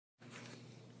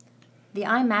The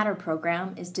I Matter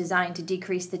program is designed to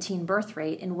decrease the teen birth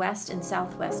rate in West and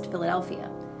Southwest Philadelphia.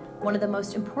 One of the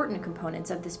most important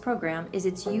components of this program is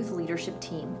its youth leadership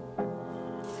team.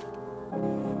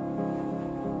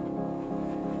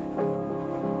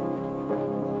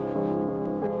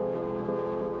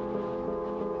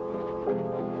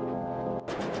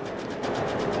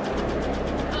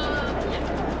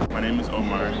 My name is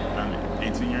Omar. I'm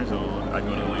 18 years old. I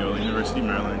go to Loyola University,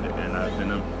 Maryland, and I've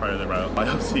been a part of the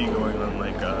YLC going on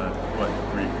like,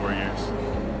 3-4 years.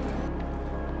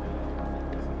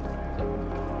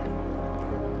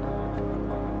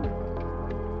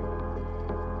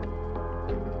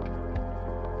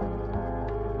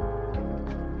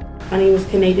 My name is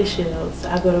Kaneda Shields.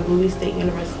 I go to Bowie State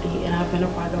University, and I've been a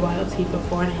part of the YLT for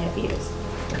 4.5 years.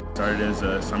 Started as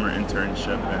a summer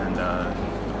internship, and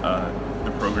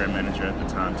the program manager at the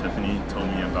time, Tiffany, told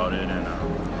me about it, and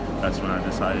that's when I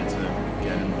decided to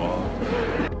get involved.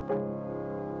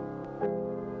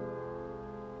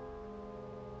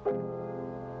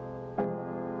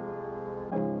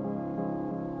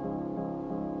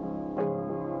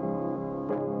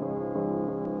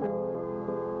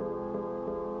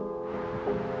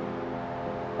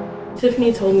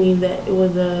 Tiffany told me that it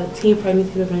was a teen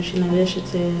pregnancy prevention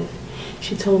initiative.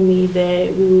 She told me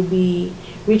that we would be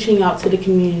reaching out to the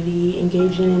community,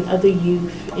 engaging in other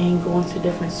youth, and going to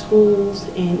different schools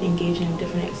and engaging in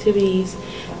different activities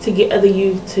to get other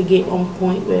youth to get on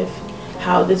point with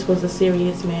how this was a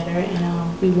serious matter,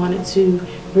 and we wanted to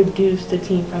reduce the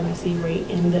teen pregnancy rate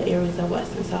in the areas of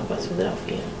West and Southwest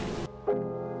Philadelphia.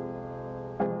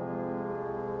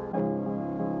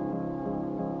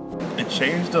 It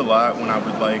changed a lot when I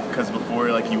would because before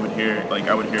you would hear,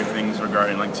 I would hear things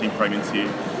regarding teen pregnancy,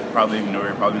 probably ignore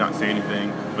it, probably not say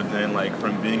anything, but then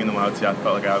from being in the YLT, I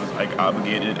felt like I was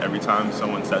obligated every time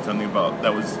someone said something about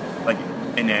that was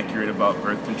inaccurate about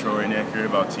birth control or inaccurate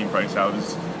about teen pregnancy.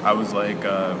 I was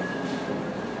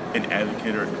an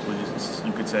advocate, or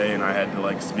you could say, and I had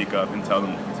to speak up and tell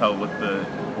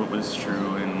what was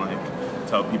true, and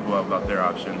tell people about their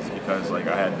options, because I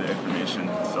had the information,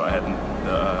 so I had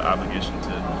the obligation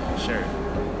to share it.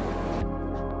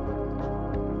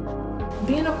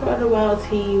 Being a part of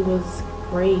YLT was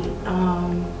great.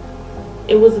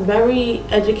 It was a very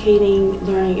educating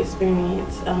learning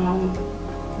experience.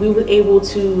 We were able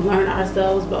to learn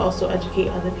ourselves, but also educate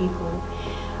other people.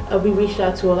 We reached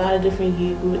out to a lot of different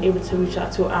youth. We were able to reach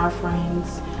out to our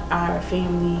friends, our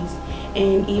families,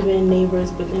 and even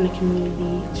neighbors within the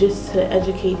community, just to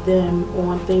educate them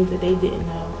on things that they didn't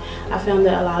know. I found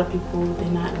that a lot of people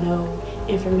did not know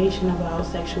information about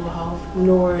sexual health,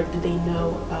 nor did they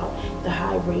know about the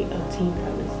high rate of teen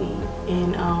pregnancy.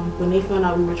 And when they found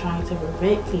out we were trying to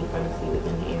prevent teen pregnancy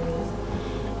within the areas,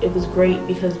 it was great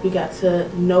because we got to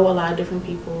know a lot of different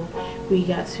people. We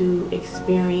got to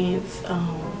experience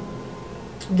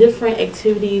different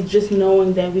activities. Just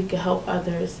knowing that we could help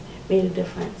others made a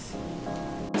difference.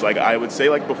 I would say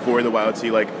before the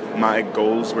YLT, my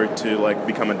goals were to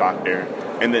become a doctor.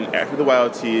 And then after the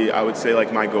YLT, I would say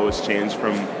my goals changed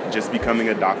from just becoming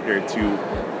a doctor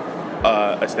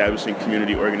to establishing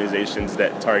community organizations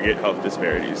that target health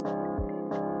disparities.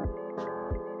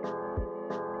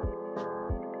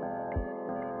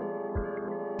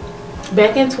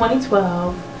 Back in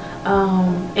 2012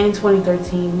 and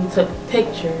 2013, we took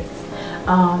pictures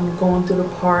going through the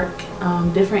park,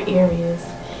 different areas,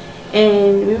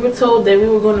 and we were told that we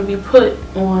were going to be put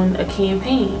on a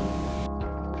campaign.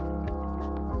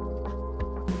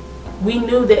 We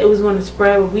knew that it was going to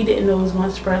spread, but we didn't know it was going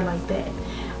to spread like that.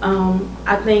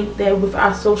 I think that with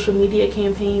our social media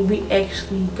campaign, we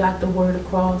actually got the word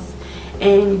across,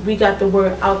 and we got the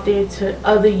word out there to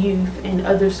other youth and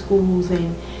other schools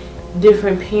and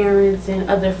different parents and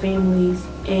other families,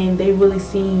 and they really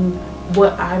seen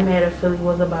what I Matter Philly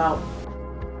was about.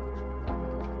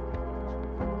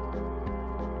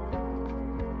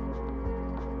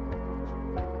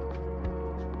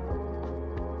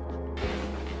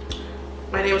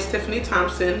 My name is Tiffany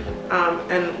Thompson,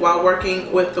 and while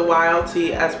working with the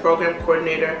YLT as program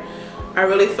coordinator, I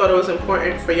really thought it was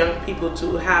important for young people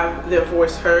to have their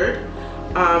voice heard.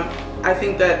 I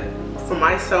think that for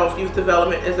myself, youth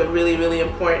development is a really, really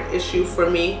important issue for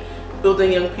me,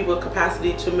 building young people's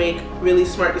capacity to make really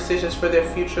smart decisions for their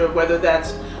future, whether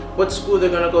that's what school they're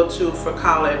going to go to for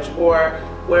college, or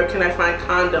where can I find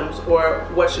condoms, or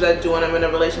what should I do when I'm in a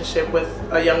relationship with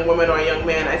a young woman or a young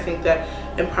man. I think that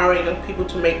empowering young people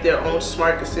to make their own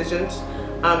smart decisions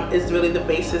is really the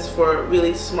basis for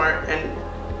really smart and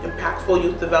impactful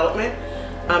youth development.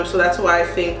 So that's why I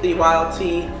think the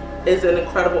YLT is an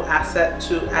incredible asset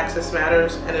to Access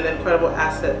Matters and an incredible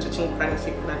asset to teen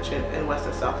pregnancy prevention in West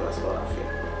and Southwest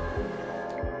Philadelphia.